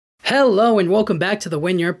Hello and welcome back to the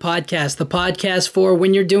When You're podcast, the podcast for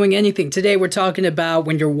when you're doing anything. Today we're talking about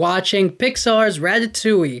when you're watching Pixar's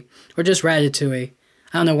Ratatouille, or just Ratatouille.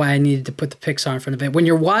 I don't know why I needed to put the Pixar in front of it. When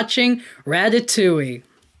you're watching Ratatouille.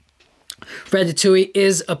 Ratatouille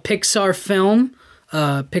is a Pixar film,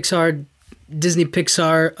 Disney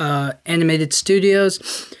Pixar animated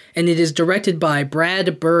studios, and it is directed by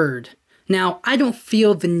Brad Bird. Now, I don't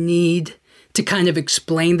feel the need to kind of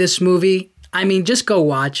explain this movie. I mean, just go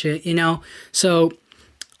watch it, you know? So,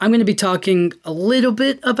 I'm going to be talking a little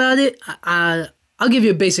bit about it. I'll give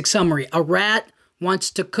you a basic summary. A rat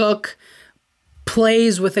wants to cook,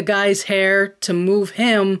 plays with a guy's hair to move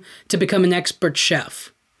him to become an expert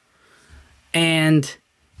chef. And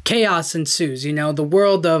chaos ensues, you know? The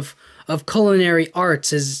world of culinary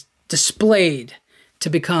arts is displayed to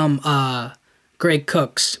become great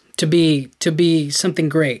cooks, to be something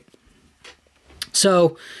great.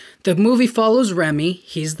 So, the movie follows Remy.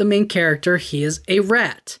 He's the main character. He is a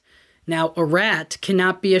rat. Now, a rat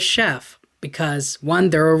cannot be a chef because,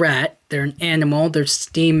 one, they're a rat. They're an animal. They're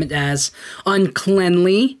deemed as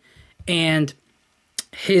uncleanly. And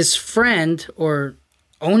his friend or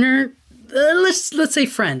owner, let's say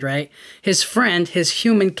friend, right? His friend, his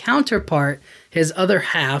human counterpart, his other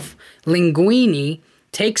half, Linguini,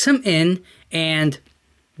 takes him in and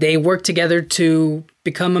they work together to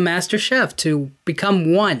become a master chef, to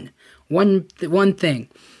become one thing,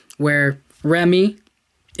 where Remy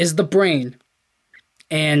is the brain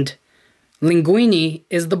and Linguini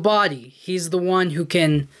is the body. He's the one who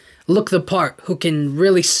can look the part, who can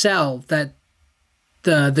really sell that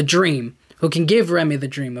the dream, who can give Remy the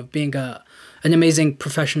dream of being an amazing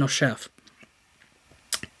professional chef.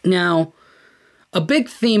 Now, a big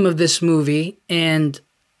theme of this movie, and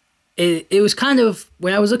it was kind of,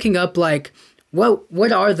 when I was looking up, like,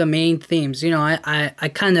 what are the main themes? You know,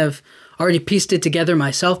 I kind of already pieced it together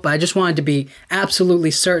myself, but I just wanted to be absolutely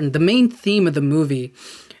certain. The main theme of the movie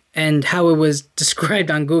and how it was described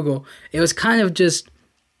on Google, it was kind of just,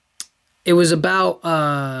 it was about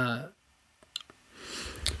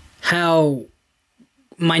how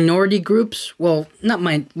minority groups,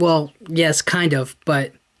 yes, kind of,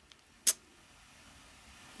 but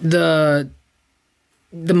the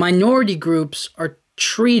minority groups are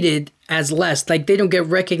treated as less, like they don't get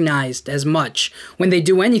recognized as much when they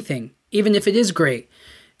do anything, even if it is great.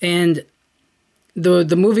 And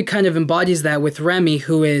the movie kind of embodies that with Remy,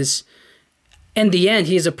 who is, in the end,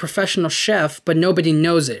 he is a professional chef, but nobody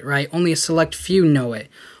knows it, right? Only a select few know it.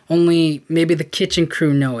 Only maybe the kitchen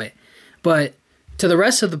crew know it. But to the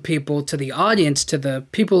rest of the people, to the audience, to the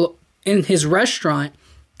people in his restaurant,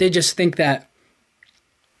 they just think that,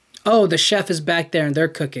 oh, the chef is back there and they're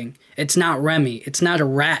cooking. It's not Remy. It's not a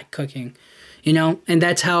rat cooking, you know? And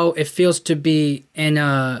that's how it feels to be in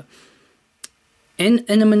a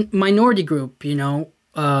minority group, you know?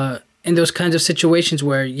 In those kinds of situations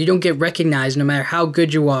where you don't get recognized no matter how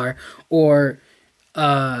good you are, or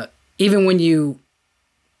even when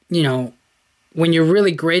when you're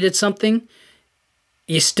really great at something,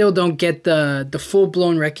 you still don't get the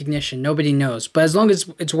full-blown recognition. Nobody knows. But as long as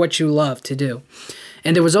it's what you love to do.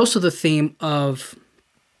 And there was also the theme of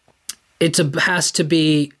you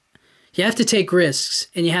have to take risks,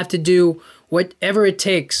 and you have to do whatever it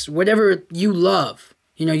takes, whatever you love.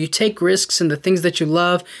 You know, you take risks in the things that you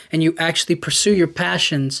love, and you actually pursue your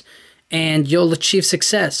passions, and you'll achieve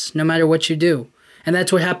success no matter what you do. And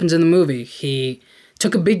that's what happens in the movie. He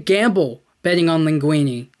took a big gamble betting on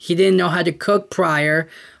Linguini. He didn't know how to cook prior.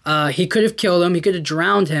 He could have killed him. He could have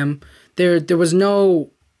drowned him. There was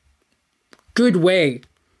no good way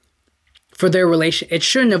for their relation. It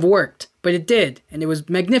shouldn't have worked, but it did, and it was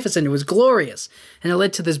magnificent. It was glorious, and it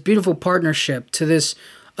led to this beautiful partnership, to this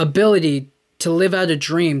ability to live out a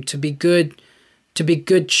dream, to be good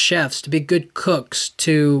chefs, to be good cooks,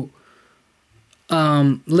 to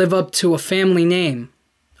live up to a family name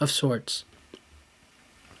of sorts.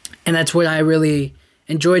 And that's what I really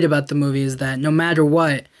enjoyed about the movie, is that no matter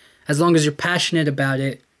what, as long as you're passionate about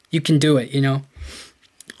it, you can do it, you know?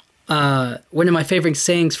 One of my favorite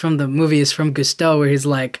sayings from the movie is from Gusteau, where he's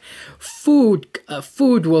like, food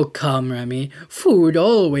will come, Remy. Food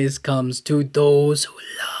always comes to those who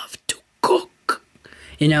love to cook.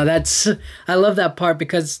 You know, I love that part,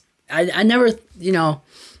 because I never, you know,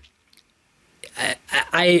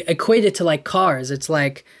 I equate it to like cars. It's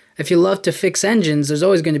like, if you love to fix engines, there's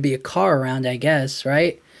always going to be a car around, I guess,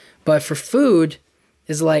 right? But for food,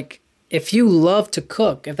 is like, if you love to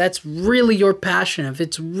cook, if that's really your passion, if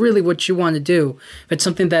it's really what you want to do, if it's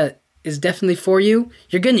something that is definitely for you,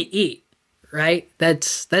 you're going to eat, right?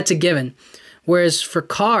 That's a given. Whereas for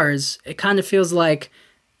cars, it kind of feels like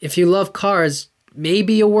if you love cars,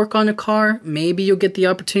 maybe you'll work on a car. Maybe you'll get the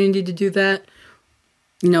opportunity to do that.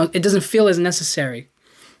 It doesn't feel as necessary.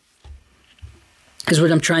 Is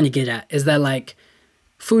what I'm trying to get at. Is that like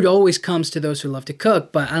food always comes to those who love to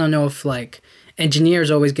cook, but I don't know if like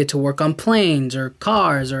engineers always get to work on planes or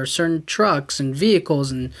cars or certain trucks and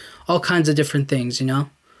vehicles and all kinds of different things,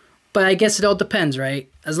 But I guess it all depends, right?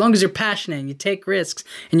 As long as you're passionate and you take risks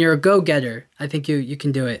and you're a go-getter, I think you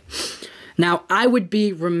can do it. Now, I would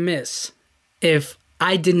be remiss if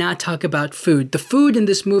I did not talk about food. The food in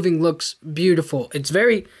this movie looks beautiful. It's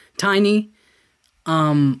very tiny.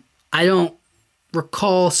 I don't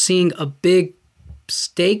recall seeing a big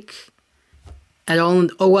steak at all.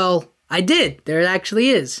 Oh, well, I did. There it actually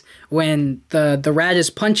is. When the rat is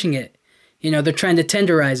punching it, they're trying to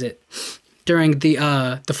tenderize it during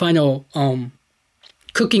the final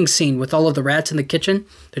cooking scene with all of the rats in the kitchen.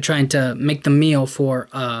 They're trying to make the meal for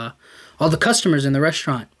all the customers in the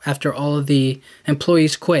restaurant after all of the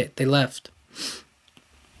employees quit. They left.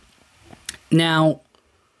 Now,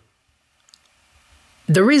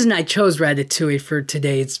 the reason I chose Ratatouille for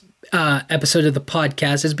today's episode of the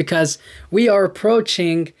podcast is because we are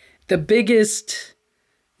approaching the biggest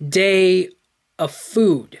day of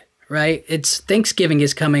food, right? It's Thanksgiving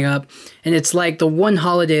is coming up, and it's like the one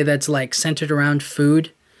holiday that's like centered around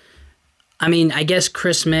food. I mean, I guess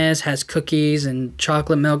Christmas has cookies and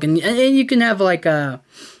chocolate milk, and you can have like a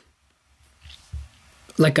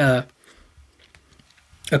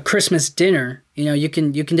Christmas dinner. You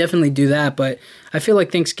can definitely do that, but I feel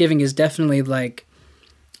like Thanksgiving is definitely like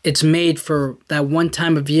it's made for that one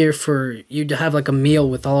time of year for you to have like a meal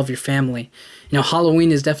with all of your family.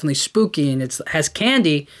 Halloween is definitely spooky and it has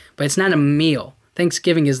candy, but it's not a meal.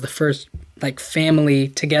 Thanksgiving is the first like family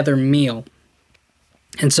together meal.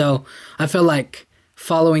 And so I feel like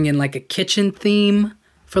following in like a kitchen theme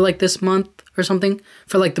for like this month or something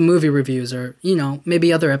for like the movie reviews or,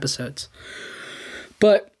 maybe other episodes.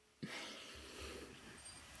 But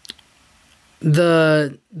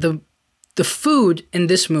the food in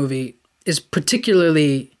this movie is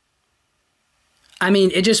particularly,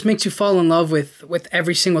 it just makes you fall in love with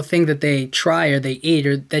every single thing that they try or they eat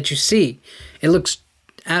or that you see. It looks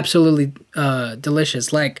absolutely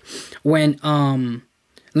delicious. Like when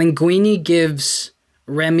Linguini gives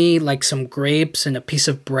Remy like some grapes and a piece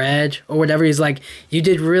of bread or whatever, he's like, "You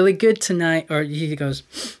did really good tonight." Or he goes,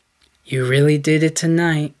 "You really did it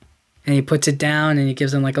tonight." And he puts it down and he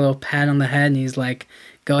gives him like a little pat on the head and he's like,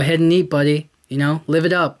 "Go ahead and eat, buddy. Live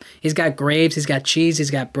it up." He's got grapes, he's got cheese,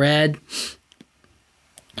 he's got bread.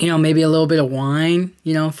 Maybe a little bit of wine,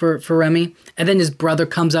 for Remy. And then his brother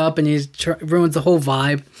comes up and he ruins the whole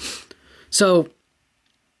vibe. So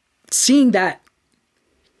seeing that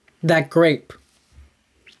grape,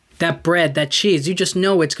 that bread, that cheese, you just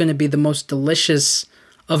know it's going to be the most delicious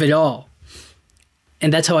of it all.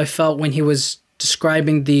 And that's how I felt when he was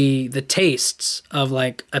describing the tastes of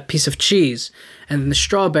like a piece of cheese and then the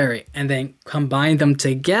strawberry and then combine them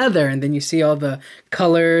together and then you see all the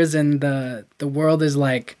colors and the world is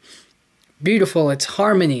like beautiful. It's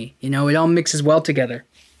harmony, it all mixes well together.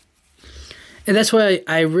 And that's what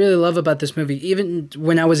I really love about this movie. Even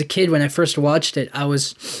when I was a kid, when I first watched it,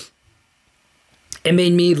 it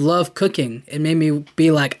made me love cooking. It made me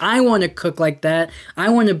be like, I want to cook like that. I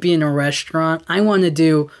want to be in a restaurant. I want to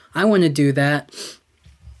do that.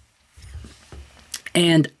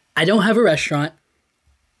 And I don't have a restaurant.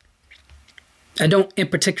 I don't in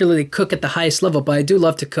particularly cook at the highest level, but I do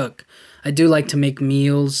love to cook. I do like to make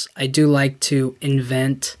meals. I do like to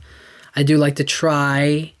invent. I do like to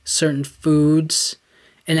try certain foods.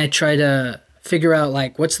 And I try to figure out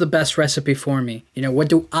like, what's the best recipe for me? What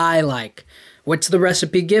do I like? What's the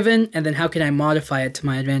recipe given, and then how can I modify it to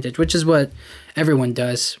my advantage, which is what everyone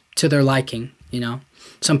does to their liking,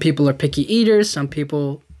 Some people are picky eaters. Some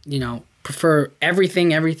people, prefer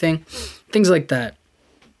everything, things like that.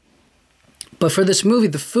 But for this movie,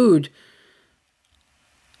 the food,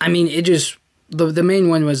 it just, the main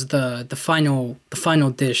one was the final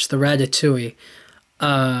dish, the ratatouille.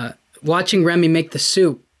 Watching Remy make the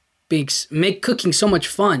soup, make cooking so much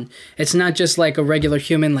fun. It's not just like a regular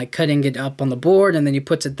human like cutting it up on the board and then he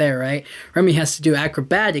puts it there, right? Remy has to do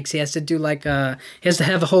acrobatics. He has to do he has to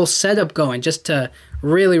have a whole setup going just to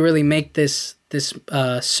really, really make this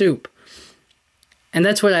soup. And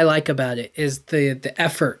that's what I like about it is the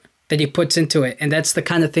effort that he puts into it. And that's the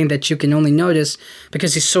kind of thing that you can only notice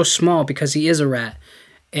because he's so small, because he is a rat,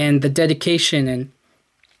 and the dedication and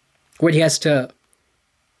what he has to,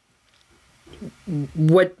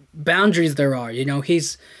 what boundaries there are.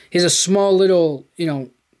 He's a small little,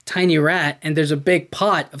 tiny rat and there's a big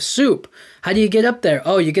pot of soup. How do you get up there?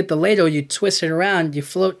 Oh, you get the ladle, you twist it around, you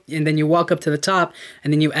float, and then you walk up to the top,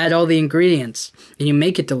 and then you add all the ingredients, and you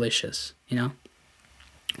make it delicious, you know?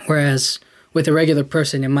 Whereas with a regular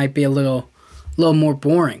person, it might be a little more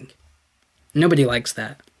boring. Nobody likes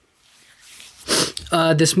that.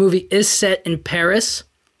 This movie is set in Paris.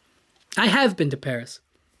 I have been to Paris.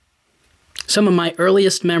 Some of my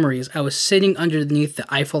earliest memories, I was sitting underneath the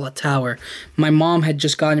Eiffel Tower. My mom had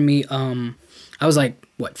just gotten me, I was like,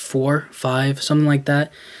 4, 5, something like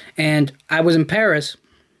that. And I was in Paris,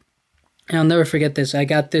 and I'll never forget this. I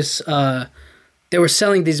got this, they were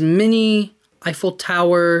selling these mini Eiffel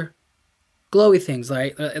Tower glowy things.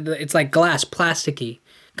 Like, it's like glass, plasticky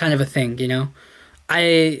kind of a thing, you know?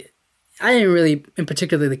 I didn't really in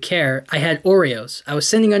particularly care. I had Oreos. I was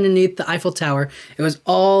sitting underneath the Eiffel Tower. It was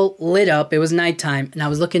all lit up. It was nighttime. And I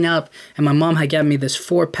was looking up, and my mom had given me this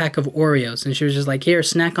 4-pack of Oreos. And she was just like, here,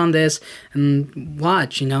 snack on this and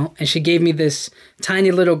watch, you know? And she gave me this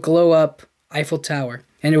tiny little glow-up Eiffel Tower.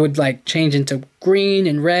 And it would, like, change into green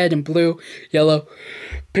and red and blue, yellow,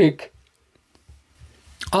 pink.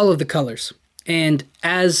 All of the colors. And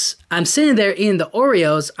as I'm sitting there eating the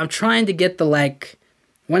Oreos, I'm trying to get the, like...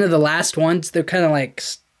 one of the last ones, they're kind of like,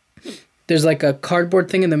 there's like a cardboard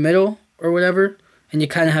thing in the middle or whatever, and you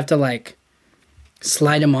kind of have to like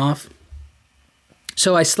slide them off.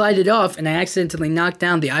 So I slide it off, and I accidentally knocked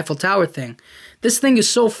down the Eiffel Tower thing. This thing is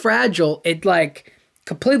so fragile, it like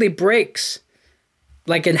completely breaks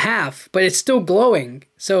like in half, but it's still glowing.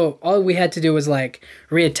 So all we had to do was like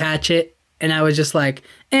reattach it, and I was just like,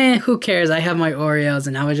 who cares? I have my Oreos,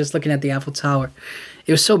 and I was just looking at the Eiffel Tower.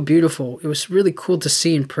 It was so beautiful. It was really cool to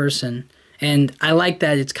see in person. And I like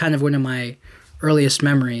that it's kind of one of my earliest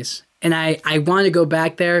memories. And I want to go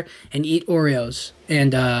back there and eat Oreos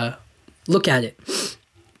and look at it.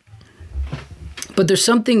 But there's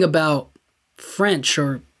something about French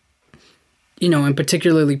or, you know, and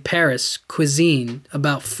particularly Paris cuisine,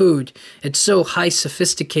 about food. It's so high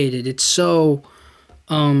sophisticated. It's so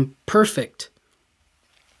perfect.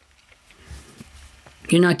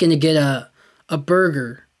 You're not going to get a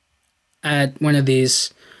burger at one of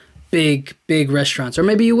these big restaurants, or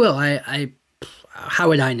maybe you will. I how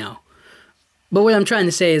would I know? But what I'm trying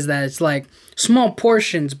to say is that it's like small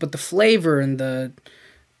portions, but the flavor and the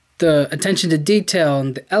attention to detail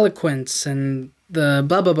and the eloquence and the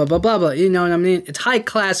blah blah blah blah blah blah. You know what I mean? It's high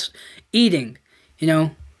class eating. You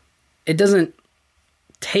know, it doesn't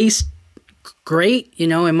taste great. You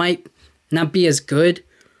know, it might not be as good.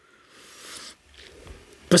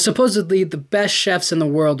 But supposedly the best chefs in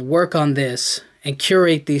the world work on this and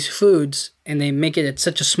curate these foods, and they make it at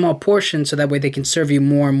such a small portion so that way they can serve you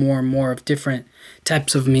more and more and more of different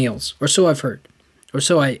types of meals. Or so I've heard. Or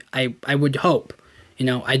so I would hope. You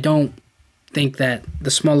know, I don't think that the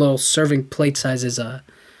small little serving plate size is a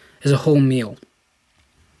whole meal.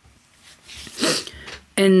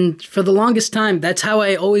 And for the longest time, that's how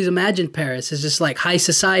I always imagined Paris. It's just like high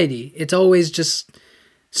society. It's always just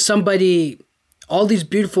somebody... all these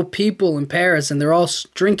beautiful people in Paris, and they're all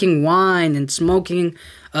drinking wine and smoking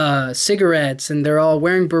cigarettes, and they're all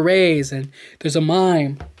wearing berets, and there's a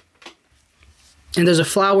mime. And there's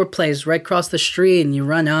a flower place right across the street, and you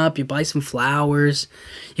run up, you buy some flowers,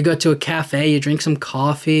 you go to a cafe, you drink some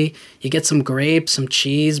coffee, you get some grapes, some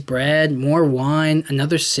cheese, bread, more wine,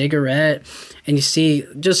 another cigarette, and you see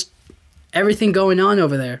just everything going on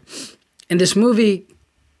over there. And this movie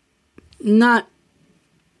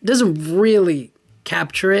doesn't really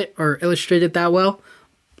capture it or illustrate it that well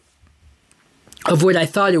of what I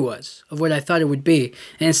thought it was, of what I thought it would be.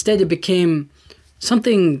 And instead it became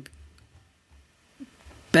something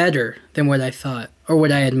better than what I thought or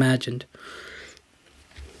what I had imagined.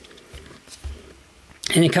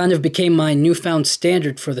 And it kind of became my newfound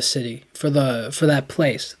standard for the city, for that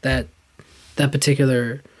place, that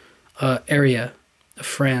particular area of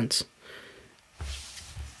France.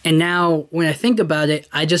 And now, when I think about it,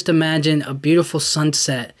 I just imagine a beautiful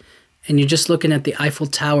sunset, and you're just looking at the Eiffel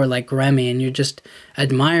Tower like Remy, and you're just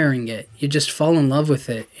admiring it. You just fall in love with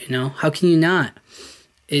it, you know? How can you not?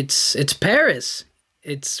 It's Paris.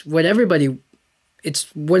 It's one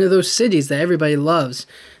of those cities that everybody loves,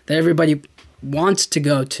 that everybody wants to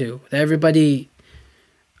go to, that everybody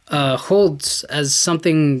holds as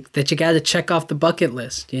something that you got to check off the bucket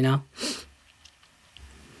list, you know?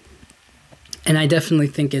 And I definitely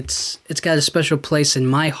think it's got a special place in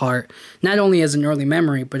my heart, not only as an early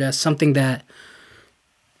memory, but as something that,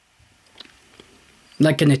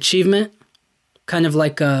 like an achievement, kind of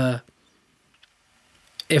like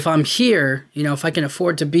if I'm here, if I can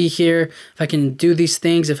afford to be here, if I can do these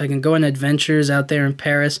things, if I can go on adventures out there in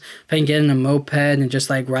Paris, if I can get in a moped and just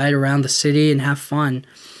like ride around the city and have fun,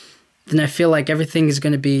 then I feel like everything's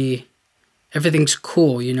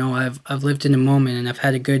cool. I've lived in the moment and I've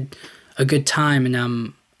had a good time,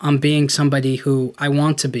 and I'm being somebody who I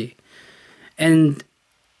want to be. And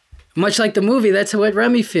much like the movie, that's what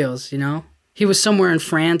Remy feels. He was somewhere in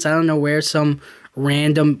France, I don't know where, some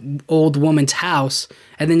random old woman's house,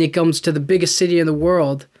 and then he comes to the biggest city in the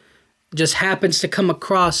world, just happens to come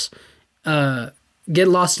across, get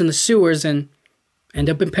lost in the sewers and end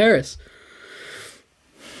up in Paris.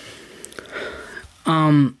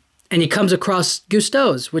 And he comes across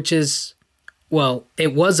Gusteau's, which is, well,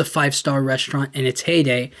 it was a 5-star restaurant in its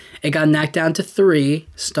heyday. It got knocked down to 3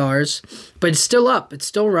 stars, but it's still up. It's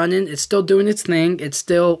still running. It's still doing its thing. It's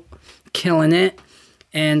still killing it.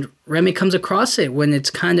 And Remy comes across it when it's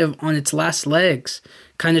kind of on its last legs,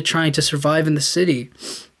 kind of trying to survive in the city.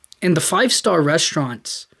 And the 5-star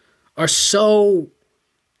restaurants are so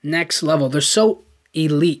next level. They're so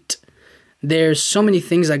elite. There's so many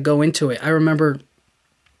things that go into it. I remember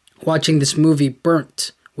watching this movie,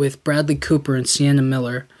 Burnt, with Bradley Cooper and Sienna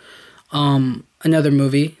Miller. Another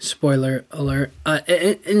movie, spoiler alert. And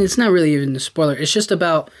it's not really even a spoiler. It's just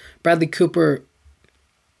about Bradley Cooper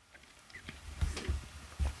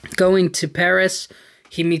going to Paris.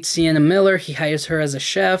 He meets Sienna Miller. He hires her as a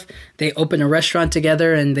chef. They open a restaurant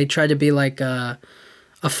together, and they try to be like a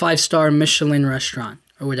 5-star Michelin restaurant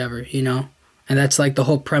or whatever, And that's like the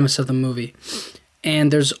whole premise of the movie.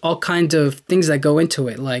 And there's all kinds of things that go into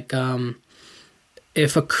it. Like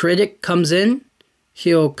if a critic comes in,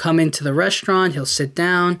 he'll come into the restaurant. He'll sit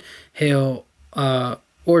down. He'll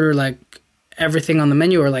order like everything on the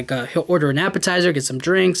menu, or like he'll order an appetizer, get some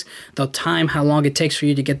drinks. They'll time how long it takes for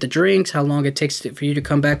you to get the drinks, how long it takes for you to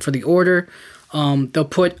come back for the order. They'll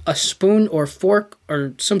put a spoon or fork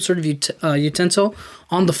or some sort of utensil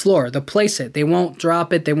on the floor. They'll place it. They won't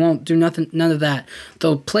drop it. They won't do nothing, none of that.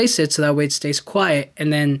 They'll place it so that way it stays quiet,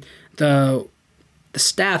 and then the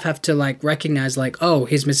staff have to like recognize like, oh,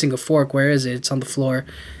 he's missing a fork. Where is it? It's on the floor.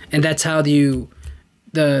 And that's how the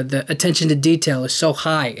attention to detail is so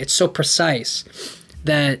high. It's so precise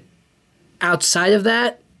that outside of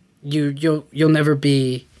that, you'll never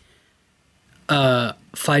be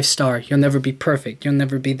 5-star. You'll never be perfect. You'll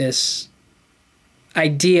never be this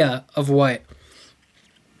idea of what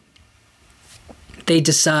they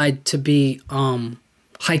decide to be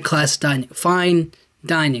high class dining, fine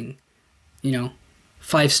dining,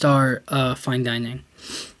 5-star fine dining.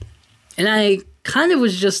 And I kind of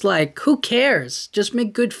was just like, who cares? Just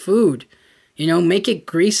make good food. Make it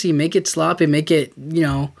greasy, make it sloppy, make it,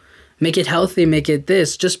 make it healthy, make it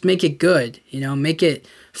this. Just make it good, make it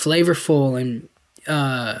flavorful and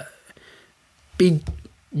be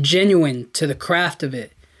genuine to the craft of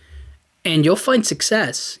it. And you'll find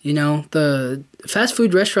success. The fast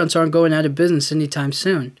food restaurants aren't going out of business anytime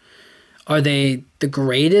soon. Are they the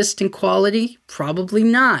greatest in quality? Probably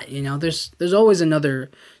not. There's always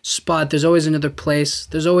another spot. There's always another place.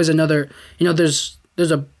 There's always another, there's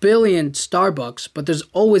a billion Starbucks, but there's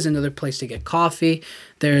always another place to get coffee.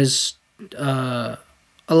 There's a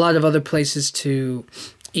lot of other places to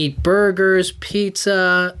eat burgers,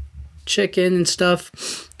 pizza, chicken, and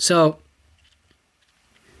stuff. So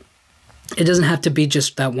it doesn't have to be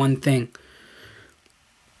just that one thing.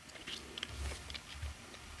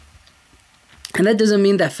 And that doesn't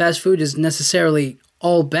mean that fast food is necessarily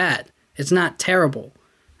all bad. It's not terrible.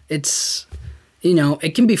 It's,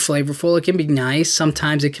 it can be flavorful. It can be nice.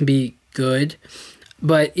 Sometimes it can be good.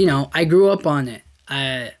 But, I grew up on it.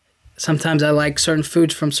 Sometimes I like certain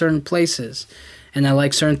foods from certain places. And I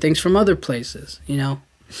like certain things from other places,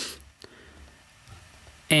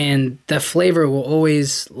 And the flavor will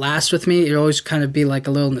always last with me. It'll always kind of be like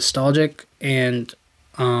a little nostalgic. And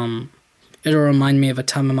it'll remind me of a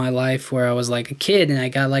time in my life where I was like a kid and I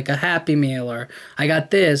got like a Happy Meal, or I got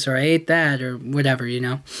this, or I ate that, or whatever,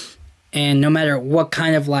 And no matter what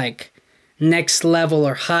kind of like next level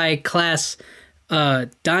or high class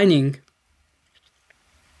dining,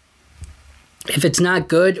 if it's not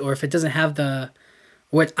good or if it doesn't have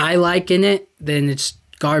what I like in it, then it's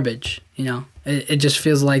garbage, It just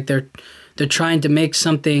feels like they're trying to make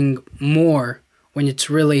something more when it's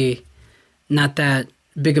really not that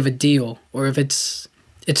big of a deal. Or if it's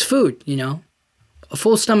food, a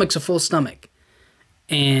full stomach's a full stomach,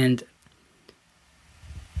 and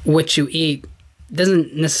what you eat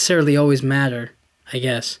doesn't necessarily always matter, I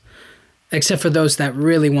guess, except for those that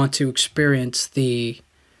really want to experience the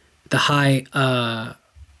high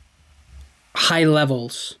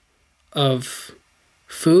levels of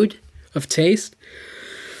food, of taste.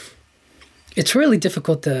 it's really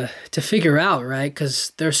difficult to figure out, right?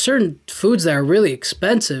 Because there are certain foods that are really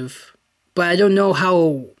expensive, but I don't know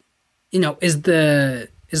how, is the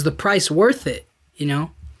price worth it, you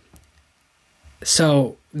know?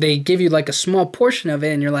 So they give you like a small portion of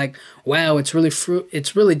it, and you're like, wow, it's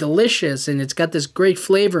really delicious, and it's got this great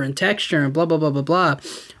flavor and texture, and blah blah blah blah blah.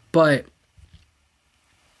 But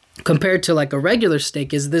compared to like a regular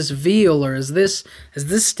steak, is this veal or is this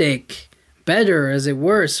steak better? Is it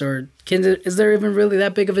worse, or is there even really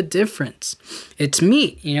that big of a difference? It's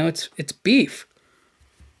meat, it's beef.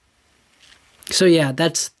 So yeah,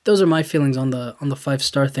 those are my feelings on the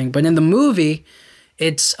 5-star thing. But in the movie,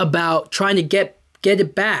 it's about trying to get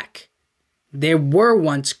it back. They were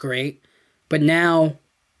once great, but now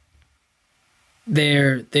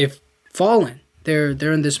they've fallen. They're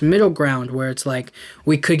in this middle ground where it's like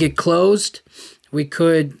we could get closed, we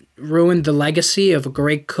could ruin the legacy of a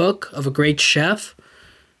great cook, of a great chef,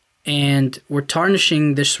 and we're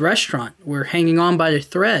tarnishing this restaurant. We're hanging on by the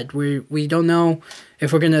thread. We don't know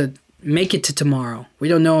if we're gonna make it to tomorrow. We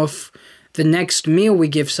don't know if the next meal we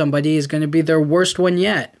give somebody is going to be their worst one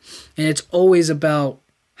yet. And it's always about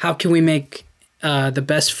how can we make the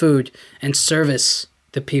best food and service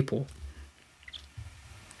the people.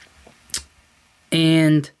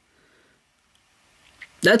 And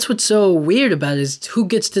that's what's so weird about it, is who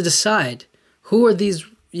gets to decide? Who are these,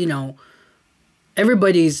 I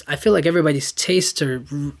feel like everybody's tastes are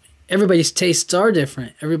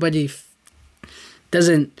different. Everybody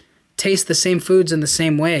doesn't taste the same foods in the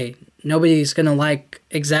same way. Nobody's going to like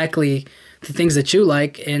exactly the things that you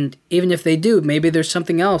like, and even if they do, maybe there's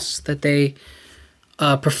something else that they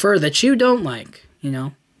prefer that you don't like,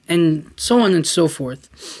 and so on and so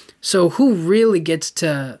forth. So who really gets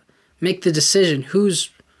to make the decision? Who's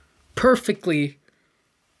perfectly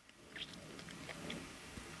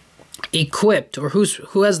equipped, or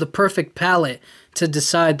who has the perfect palate to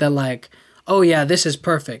decide that, like, oh yeah, this is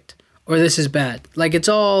perfect or this is bad? Like, it's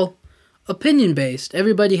all opinion based.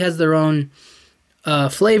 Everybody has their own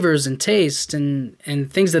flavors and taste and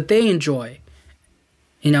things that they enjoy.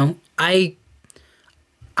 I'm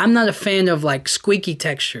not a fan of like squeaky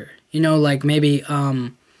texture. Like maybe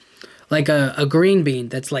like a green bean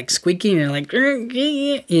that's like squeaky, and you're like,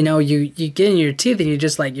 you get in your teeth and you're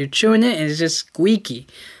just like, you're chewing it and it's just squeaky.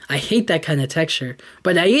 I hate that kind of texture,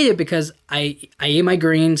 but I eat it because I eat my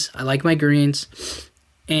greens. I like my greens,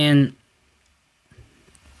 and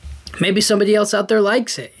maybe somebody else out there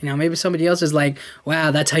likes it. Maybe somebody else is like,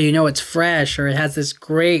 wow, that's how you know it's fresh, or it has this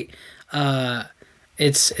great,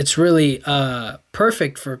 it's really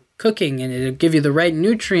perfect for cooking, and it'll give you the right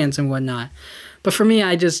nutrients and whatnot. But for me,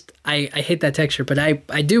 I hate that texture, but I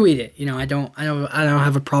do eat it. I don't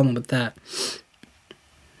have a problem with that.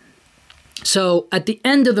 So at the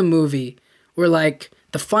end of the movie, we're like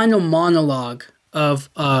the final monologue of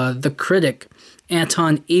the critic,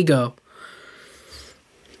 Anton Ego.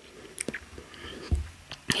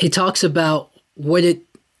 He talks about what it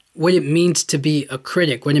means to be a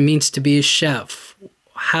critic, what it means to be a chef,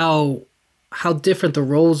 how different the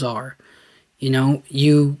roles are.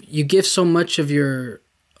 You give so much of your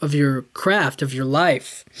craft, of your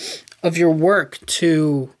life, of your work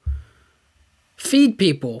to feed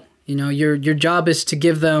people. Your job is to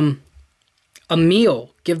give them a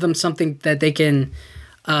meal, give them something that they can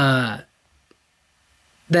that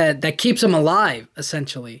keeps them alive,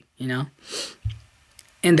 essentially.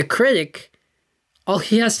 And the critic, all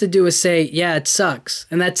he has to do is say, yeah, it sucks,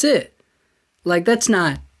 and that's it. Like, that's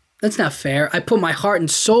not fair. I put my heart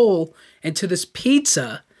and soul into this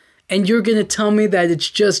pizza, and you're going to tell me that it's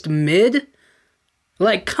just mid?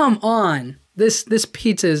 Like, come on. This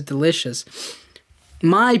pizza is delicious.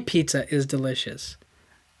 My pizza is delicious.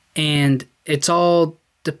 And it's all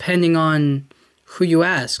depending on who you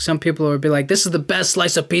ask. Some people will be like, this is the best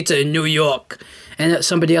slice of pizza in New York. And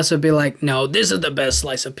somebody else will be like, no, this is the best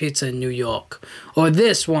slice of pizza in New York. Or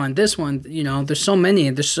this one, there's so many.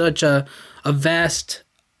 There's such a vast,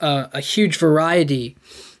 a huge variety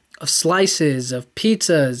of slices, of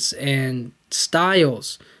pizzas and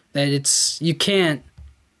styles that you can't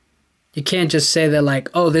just say that, like,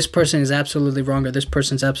 oh, this person is absolutely wrong or this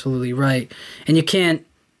person's absolutely right. And you can't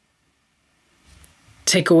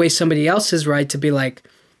take away somebody else's right to be like,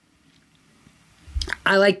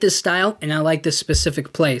 I like this style and I like this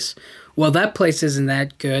specific place. Well, that place isn't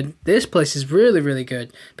that good. This place is really, really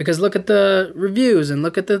good because look at the reviews and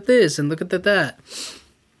look at the this and look at the that.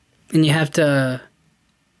 And you have to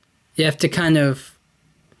kind of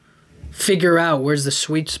figure out where's the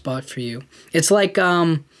sweet spot for you. It's like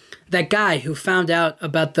that guy who found out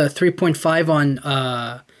about the 3.5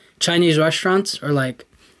 on Chinese restaurants, or like,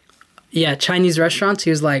 yeah, Chinese restaurants. He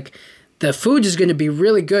was like, the food is going to be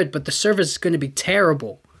really good, but the service is going to be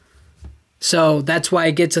terrible. So that's why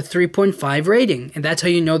it gets a 3.5 rating. And that's how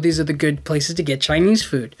you know these are the good places to get Chinese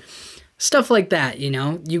food. Stuff like that, you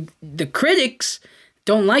know. The critics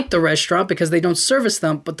don't like the restaurant because they don't service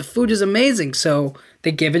them, but the food is amazing. So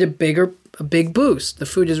they give it a big boost. The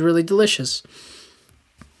food is really delicious.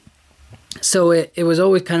 So it was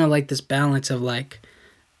always kind of like this balance of like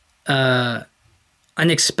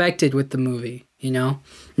unexpected with the movie, you know.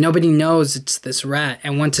 Nobody knows it's this rat,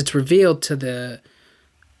 and once it's revealed to the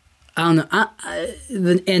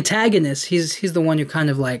antagonist, he's the one who kind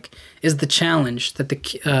of like is the challenge that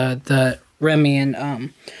the Remy and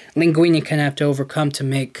Linguini kind of have to overcome to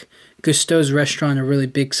make Gusteau's restaurant a really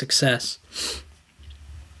big success.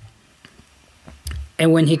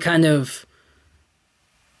 And when he kind of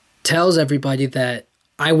tells everybody that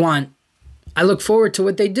I look forward to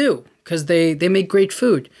what they do because they make great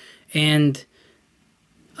food, and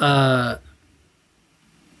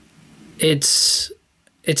it's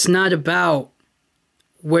not about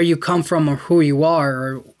where you come from or who you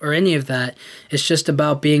are or any of that. It's just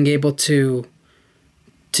about being able to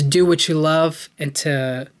do what you love and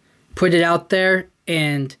to put it out there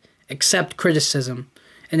and accept criticism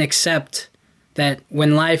and accept that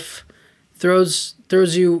when life throws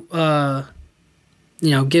you,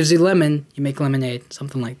 gives you lemon, you make lemonade,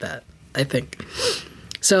 something like that, I think.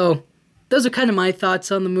 So those are kind of my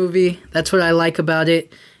thoughts on the movie. That's what I like about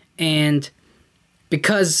it. And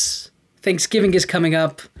because Thanksgiving is coming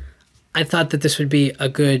up, I thought that this would be a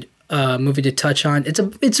good movie to touch on.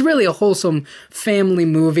 It's really a wholesome family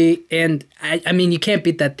movie, and I mean you can't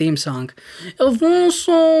beat that theme song. Yeah,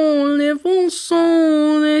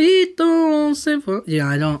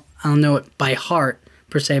 I don't know it by heart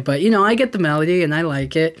per se, but I get the melody and I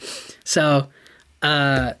like it. So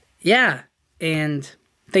yeah, and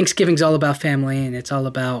Thanksgiving's all about family, and it's all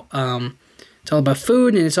about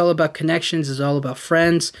food, and it's all about connections. It's all about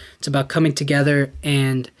friends. It's about coming together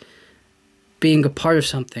and being a part of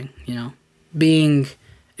something, being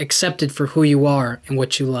accepted for who you are and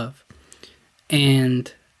what you love.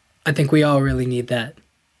 And I think we all really need that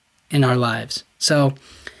in our lives. So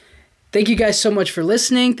thank you guys so much for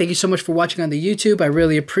listening. Thank you so much for watching on the YouTube. I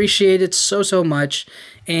really appreciate it so much.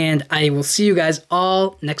 And I will see you guys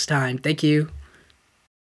all next time. Thank you.